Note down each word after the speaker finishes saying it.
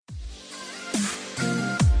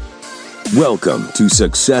Welcome to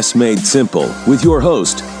Success Made Simple with your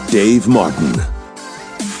host, Dave Martin.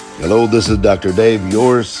 Hello, this is Dr. Dave,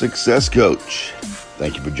 your success coach.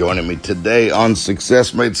 Thank you for joining me today on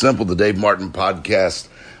Success Made Simple, the Dave Martin podcast.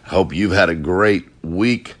 I hope you've had a great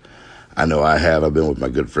week. I know I have. I've been with my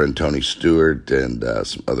good friend Tony Stewart and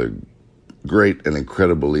some other great and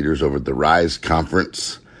incredible leaders over at the RISE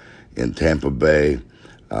conference in Tampa Bay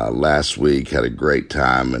last week. Had a great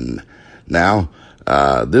time. And now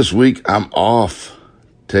this week I'm off,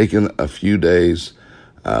 taking a few days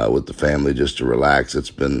with the family just to relax.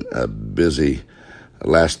 It's been a busy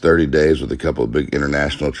last 30 days with a couple of big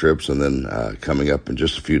international trips, and then coming up in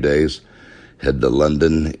just a few days, head to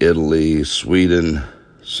London, Italy, Sweden.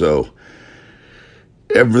 So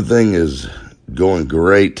everything is going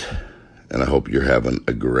great, and I hope you're having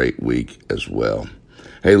a great week as well.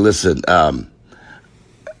 Hey, listen, I've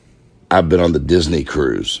been on the Disney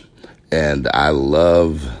cruise, and I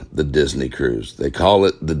love the Disney cruise. They call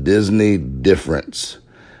it the Disney difference.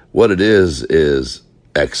 What it is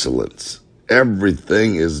excellence.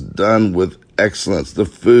 Everything is done with excellence. The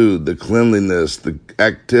food, the cleanliness, the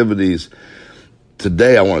activities.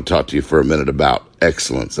 Today, I want to talk to you for a minute about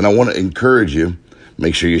excellence. And I want to encourage you,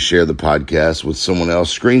 make sure you share the podcast with someone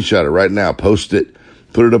else. Screenshot it right now. Post it.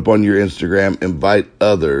 Put it up on your Instagram. Invite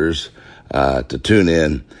others to tune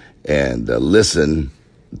in and listen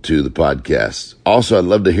to the podcast. Also, I'd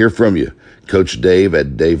love to hear from you. Coach Dave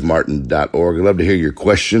at davemartin.org. I'd love to hear your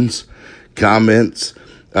questions, comments.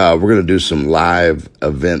 We're going to do some live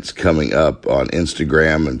events coming up on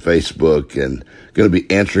Instagram and Facebook, and going to be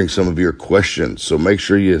answering some of your questions. So make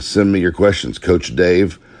sure you send me your questions. Coach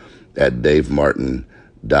Dave at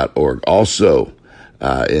davemartin.org. Also,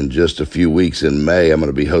 in just a few weeks in May, I'm going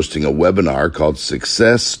to be hosting a webinar called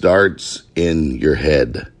Success Starts in Your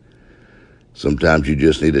Head. Sometimes you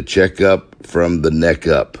just need a checkup from the neck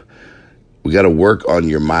up. We got to work on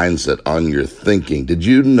your mindset, on your thinking. Did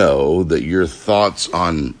you know that your thoughts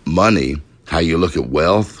on money, how you look at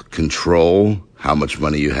wealth, control how much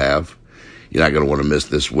money you have? You're not going to want to miss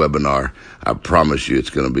this webinar. I promise you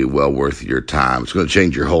it's going to be well worth your time. It's going to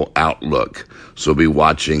change your whole outlook. So be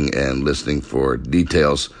watching and listening for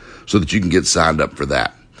details so that you can get signed up for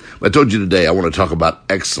that. I told you today I want to talk about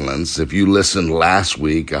excellence. If you listened last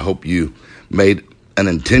week, I hope you made an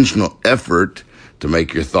intentional effort to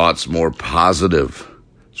make your thoughts more positive.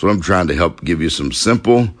 So I'm trying to help give you some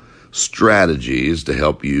simple strategies to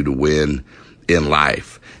help you to win in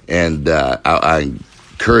life. And I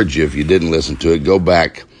encourage you, if you didn't listen to it, go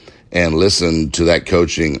back and listen to that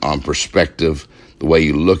coaching on perspective, the way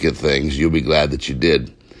you look at things. You'll be glad that you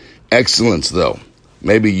did. Excellence, though.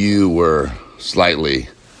 Maybe you were slightly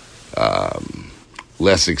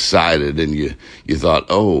less excited and you thought,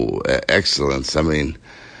 excellence. I mean,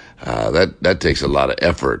 that takes a lot of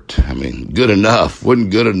effort. I mean, good enough. Wouldn't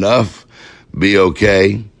good enough be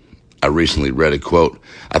okay? I recently read a quote.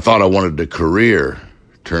 I thought I wanted a career.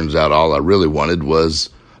 Turns out all I really wanted was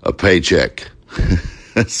a paycheck.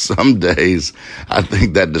 Some days, I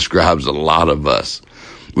think that describes a lot of us.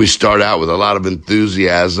 We start out with a lot of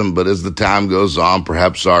enthusiasm, but as the time goes on,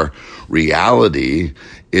 perhaps our reality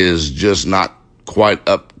is just not quite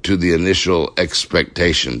up to the initial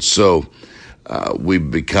expectations. So we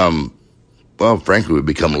become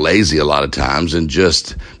lazy a lot of times and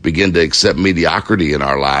just begin to accept mediocrity in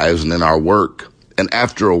our lives and in our work. And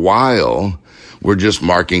after a while, we're just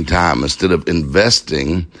marking time instead of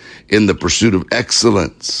investing in the pursuit of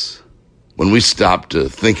excellence. When we stop to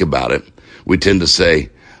think about it, we tend to say,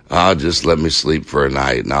 just let me sleep for a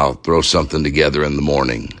night and I'll throw something together in the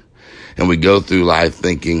morning. And we go through life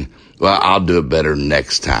thinking, well, I'll do it better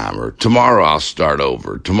next time, or tomorrow I'll start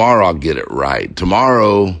over. Tomorrow I'll get it right.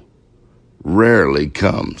 Tomorrow rarely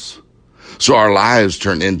comes. So our lives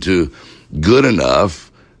turn into good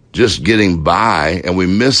enough, just getting by, and we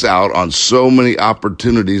miss out on so many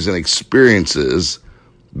opportunities and experiences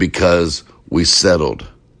because we settled.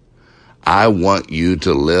 I want you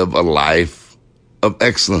to live a life of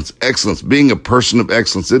excellence. Excellence, being a person of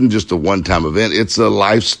excellence isn't just a one-time event. It's a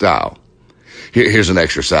lifestyle. Here's an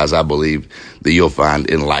exercise I believe that you'll find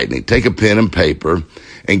enlightening. Take a pen and paper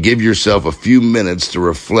and give yourself a few minutes to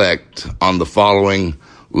reflect on the following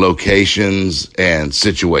locations and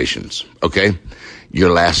situations, okay?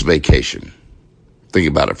 Your last vacation. Think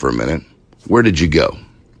about it for a minute. Where did you go?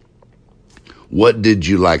 What did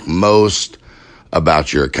you like most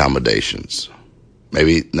about your accommodations?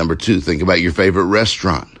 Maybe number 2, think about your favorite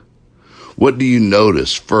restaurant. What do you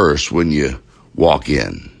notice first when you walk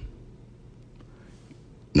in?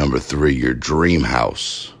 Number 3, your dream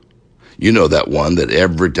house. You know that one that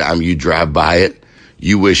every time you drive by it,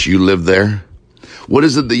 you wish you lived there? What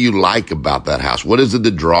is it that you like about that house? What is it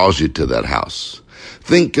that draws you to that house?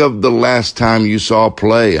 Think of the last time you saw a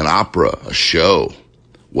play, an opera, a show.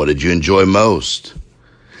 What did you enjoy most?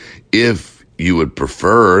 If you would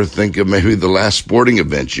prefer, think of maybe the last sporting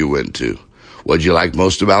event you went to. What did you like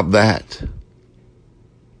most about that?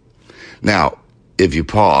 Now, if you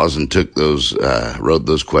pause and took those, wrote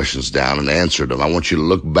those questions down and answered them, I want you to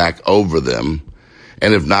look back over them.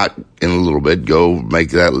 And if not, in a little bit, go make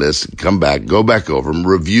that list, come back, go back over them,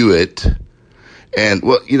 review it. And,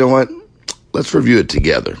 well, you know what? Let's review it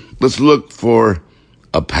together. Let's look for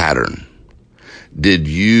a pattern. Did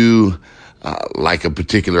you like a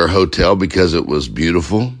particular hotel because it was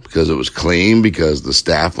beautiful, because it was clean, because the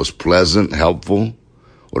staff was pleasant, helpful?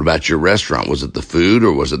 What about your restaurant? Was it the food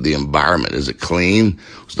or was it the environment? Is it clean?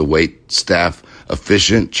 Was the wait staff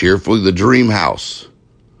efficient, cheerful? The dream house,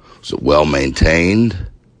 was it well maintained?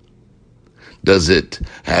 Does it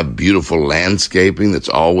have beautiful landscaping that's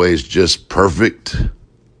always just perfect?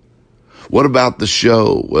 What about the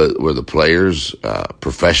show? Were the players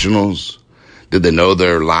professionals? Did they know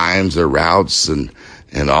their lines, their routes, and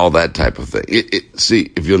all that type of thing? See,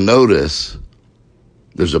 if you'll notice,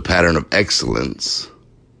 there's a pattern of excellence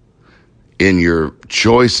in your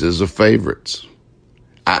choices of favorites.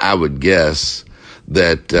 I would guess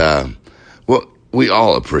that, we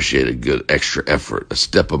all appreciate a good extra effort, a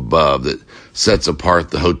step above that sets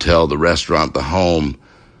apart the hotel, the restaurant, the home.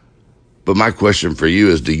 But my question for you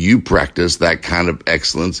is, do you practice that kind of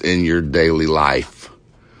excellence in your daily life?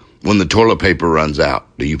 When the toilet paper runs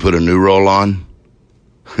out, do you put a new roll on?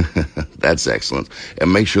 That's excellent.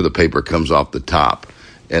 And make sure the paper comes off the top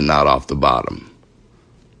and not off the bottom.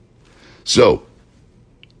 So,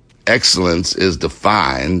 excellence is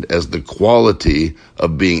defined as the quality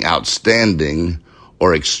of being outstanding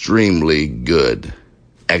or extremely good.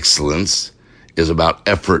 Excellence is about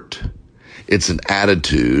effort. It's an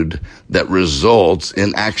attitude that results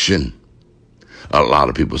in action. A lot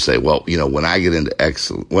of people say, well, when I get into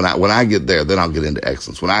excellence, when I get there, then I'll get into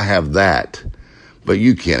excellence. When I have that, but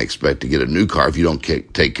you can't expect to get a new car if you don't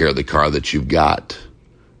take care of the car that you've got.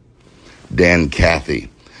 Dan Cathy,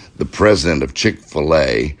 the president of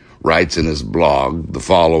Chick-fil-A, writes in his blog the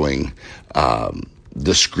following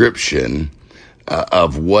description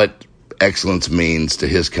of what excellence means to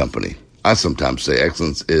his company. I sometimes say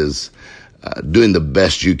excellence is doing the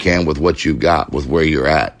best you can with what you've got, with where you're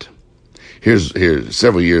at. Here's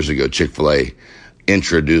several years ago, Chick-fil-A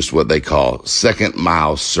introduced what they call second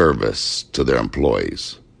mile service to their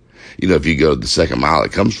employees. If you go to the second mile,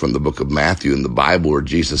 it comes from the book of Matthew in the Bible, where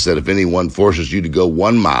Jesus said, if anyone forces you to go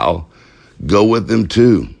 1 mile, go with them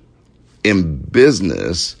 2. In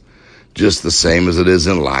business, just the same as it is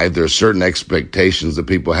in life, there are certain expectations that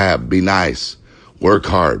people have. Be nice, work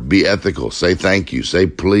hard, be ethical, say thank you, say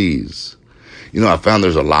please. I found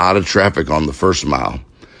there's a lot of traffic on the first mile,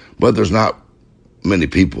 but there's not many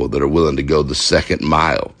people that are willing to go the second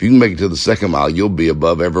mile. If you can make it to the second mile, you'll be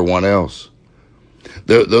above everyone else.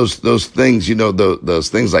 Those things, those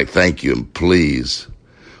things like thank you and please,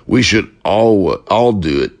 we should all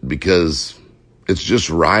do it because it's just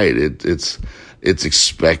right. It's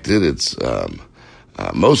expected. It's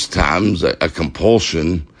most times a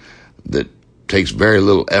compulsion that takes very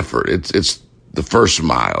little effort. It's the first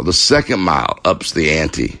mile. The second mile ups the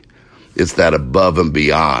ante. It's that above and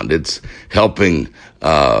beyond. It's helping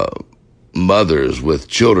mothers with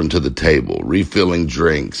children to the table, refilling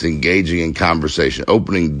drinks, engaging in conversation,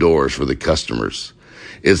 opening doors for the customers.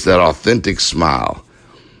 It's that authentic smile.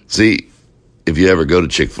 See, if you ever go to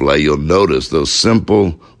Chick-fil-A, you'll notice those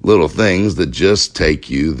simple little things that just take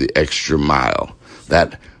you the extra mile.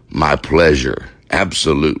 That my pleasure,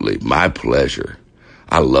 absolutely my pleasure.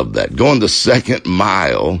 I love that. Going the second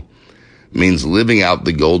mile means living out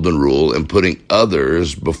the golden rule and putting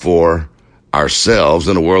others before ourselves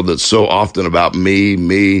in a world that's so often about me.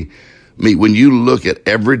 When you look at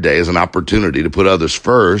every day as an opportunity to put others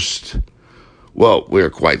first, well, we're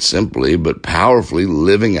quite simply but powerfully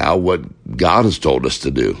living out what God has told us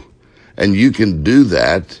to do. And you can do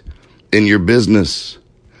that in your business.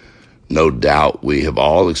 No doubt we have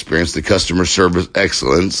all experienced the customer service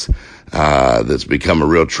excellence that's become a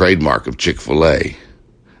real trademark of Chick-fil-A.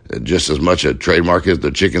 Just as much a trademark as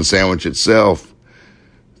the chicken sandwich itself.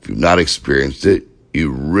 If you've not experienced it,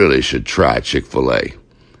 you really should try Chick-fil-A.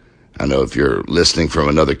 I know if you're listening from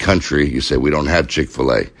another country, you say, we don't have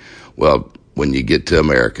Chick-fil-A. Well, when you get to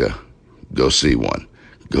America, go see one.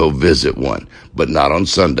 Go visit one, but not on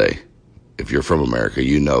Sunday. If you're from America,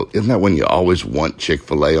 isn't that when you always want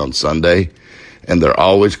Chick-fil-A on Sunday? And they're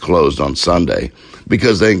always closed on Sunday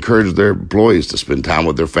because they encourage their employees to spend time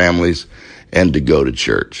with their families and to go to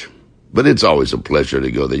church. but it's always a pleasure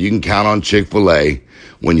to go there. You can count on Chick-fil-A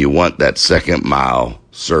when you want that second mile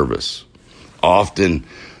service. Often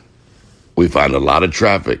we find a lot of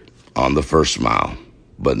traffic on the first mile,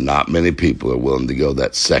 but not many people are willing to go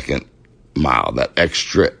that second mile, that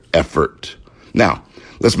extra effort. Now,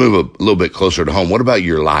 let's move a little bit closer to home. What about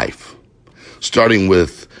your life? Starting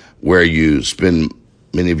with where you spend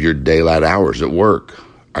many of your daylight hours at work.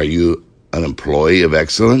 Are you an employee of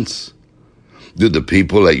excellence? Do the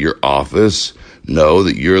people at your office know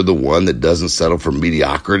that you're the one that doesn't settle for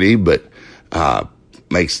mediocrity, but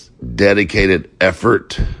makes dedicated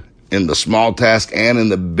effort in the small tasks and in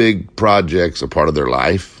the big projects a part of their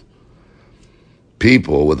life?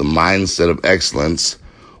 People with a mindset of excellence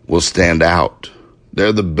will stand out.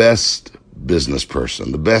 They're the best business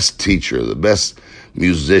person, the best teacher, the best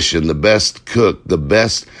musician, the best cook, the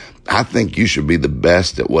best. I think you should be the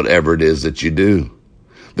best at whatever it is that you do.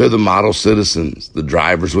 They're the model citizens, the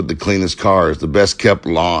drivers with the cleanest cars, the best kept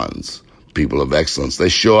lawns, people of excellence. They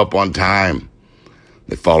show up on time.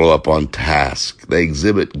 They follow up on task. They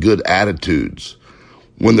exhibit good attitudes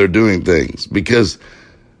when they're doing things, because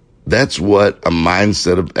that's what a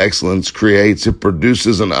mindset of excellence creates. It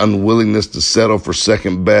produces an unwillingness to settle for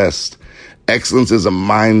second best. Excellence is a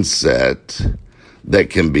mindset that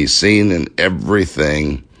can be seen in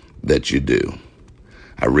everything that you do.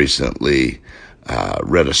 I recently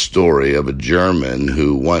read a story of a German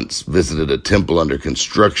who once visited a temple under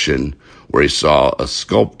construction where he saw a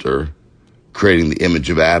sculptor creating the image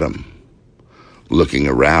of Adam. Looking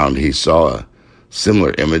around, he saw a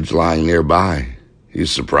similar image lying nearby. He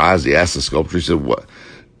was surprised. He asked the sculptor, he said, "What?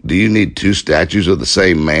 Do you need two statues of the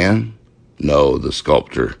same man?" "No," the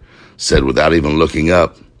sculptor said without even looking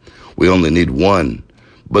up. "We only need one,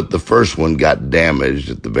 but the first one got damaged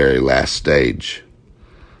at the very last stage."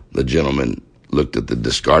 The gentleman looked at the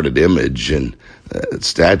discarded image and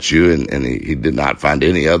statue, and he did not find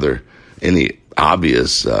any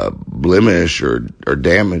obvious blemish or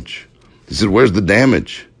damage. He said, "Where's the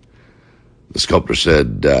damage?" The sculptor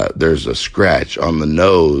said, "There's a scratch on the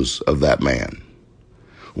nose of that man."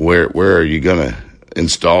 Where are you going to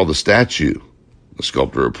install the statue?" The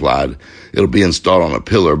sculptor replied, "It'll be installed on a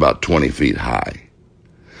pillar about 20 feet high."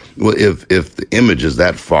 Well, if the image is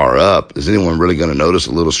that far up, is anyone really going to notice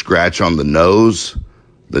a little scratch on the nose?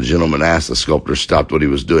 The gentleman asked. The sculptor stopped what he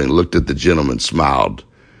was doing, looked at the gentleman, smiled.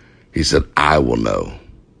 He said, "I will know."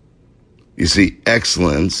 You see,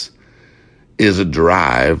 excellence is a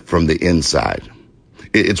drive from the inside.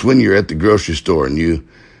 It's when you're at the grocery store and you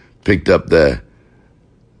picked up the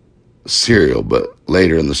cereal, but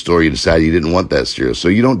later in the store you decided you didn't want that cereal. So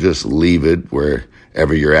you don't just leave it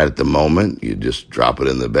wherever you're at the moment. You just drop it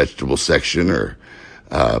in the vegetable section or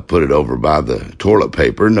put it over by the toilet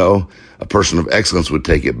paper. No, a person of excellence would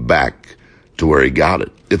take it back to where he got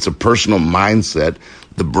it. It's a personal mindset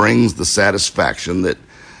that brings the satisfaction that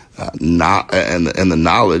and the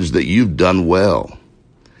knowledge that you've done well.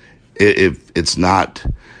 If it's not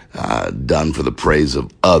done for the praise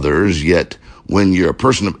of others, yet when you're a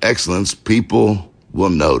person of excellence, people will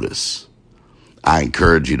notice. I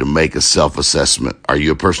encourage you to make a self-assessment. Are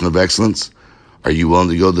you a person of excellence? Are you willing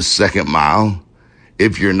to go the second mile?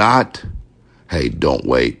 If you're not, hey, don't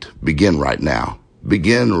wait. Begin right now.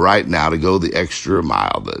 Begin right now to go the extra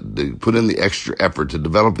mile, to put in the extra effort, to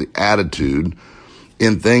develop the attitude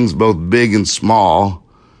in things both big and small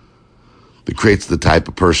that creates the type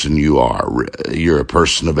of person you are. You're a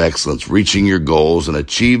person of excellence. Reaching your goals and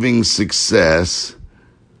achieving success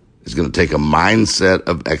is going to take a mindset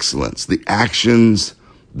of excellence. The actions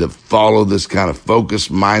that follow this kind of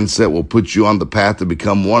focused mindset will put you on the path to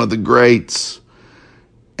become one of the greats.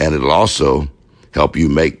 And it'll also help you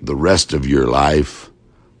make the rest of your life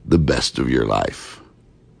the best of your life.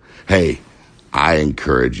 Hey, I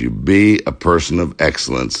encourage you, be a person of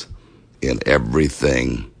excellence in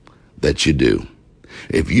everything that you do.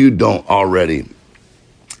 If you don't already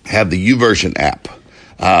have the YouVersion app,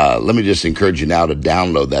 let me just encourage you now to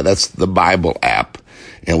download that. That's the Bible app.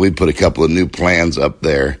 And we put a couple of new plans up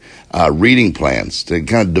there, reading plans, to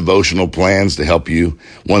kind of devotional plans to help you.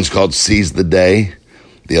 One's called Seize the Day.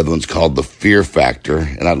 The other one's called The Fear Factor.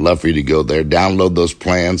 And I'd love for you to go there, download those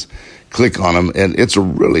plans, click on them. And it's a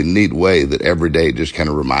really neat way that every day it just kind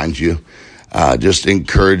of reminds you, just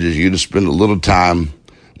encourages you to spend a little time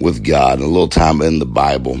with God and a little time in the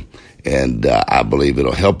Bible. And I believe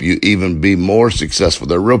it'll help you even be more successful.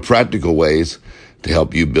 There are real practical ways to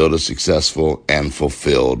help you build a successful and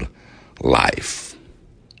fulfilled life.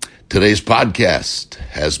 Today's podcast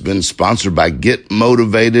has been sponsored by Get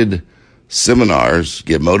Motivated Seminars.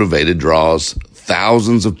 Get Motivated draws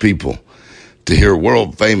thousands of people to hear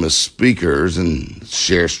world-famous speakers and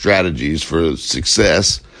share strategies for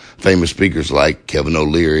success. Famous speakers like Kevin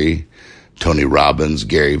O'Leary, Tony Robbins,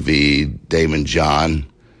 Gary Vee, Damon John,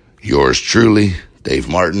 yours truly, Dave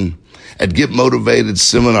Martin. At Get Motivated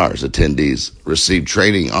seminars, attendees receive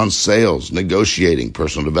training on sales, negotiating,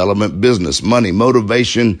 personal development, business, money,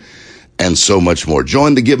 motivation, and so much more.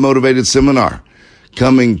 Join the Get Motivated seminar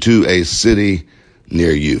coming to a city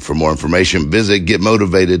near you. For more information, visit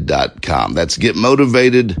getmotivated.com. That's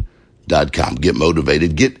getmotivated.com. Get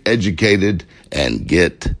motivated, get educated, and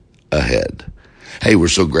get ahead. Hey, we're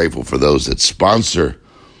so grateful for those that sponsor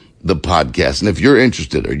the podcast. And if you're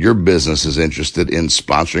interested or your business is interested in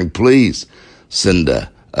sponsoring, please send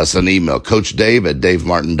us an email,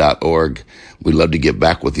 CoachDave@davemartin.org. We'd love to get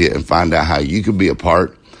back with you and find out how you can be a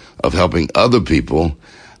part of helping other people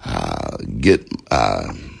get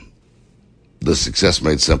the Success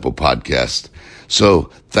Made Simple podcast.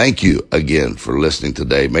 So thank you again for listening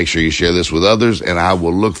today. Make sure you share this with others, and I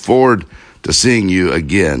will look forward to seeing you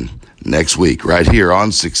again next week right here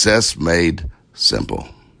on Success Made Simple.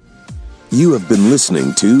 You have been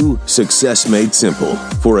listening to Success Made Simple.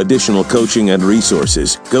 For additional coaching and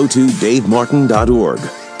resources, go to davemartin.org.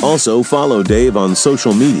 Also follow Dave on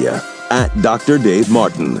social media at Dr. Dave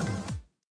Martin.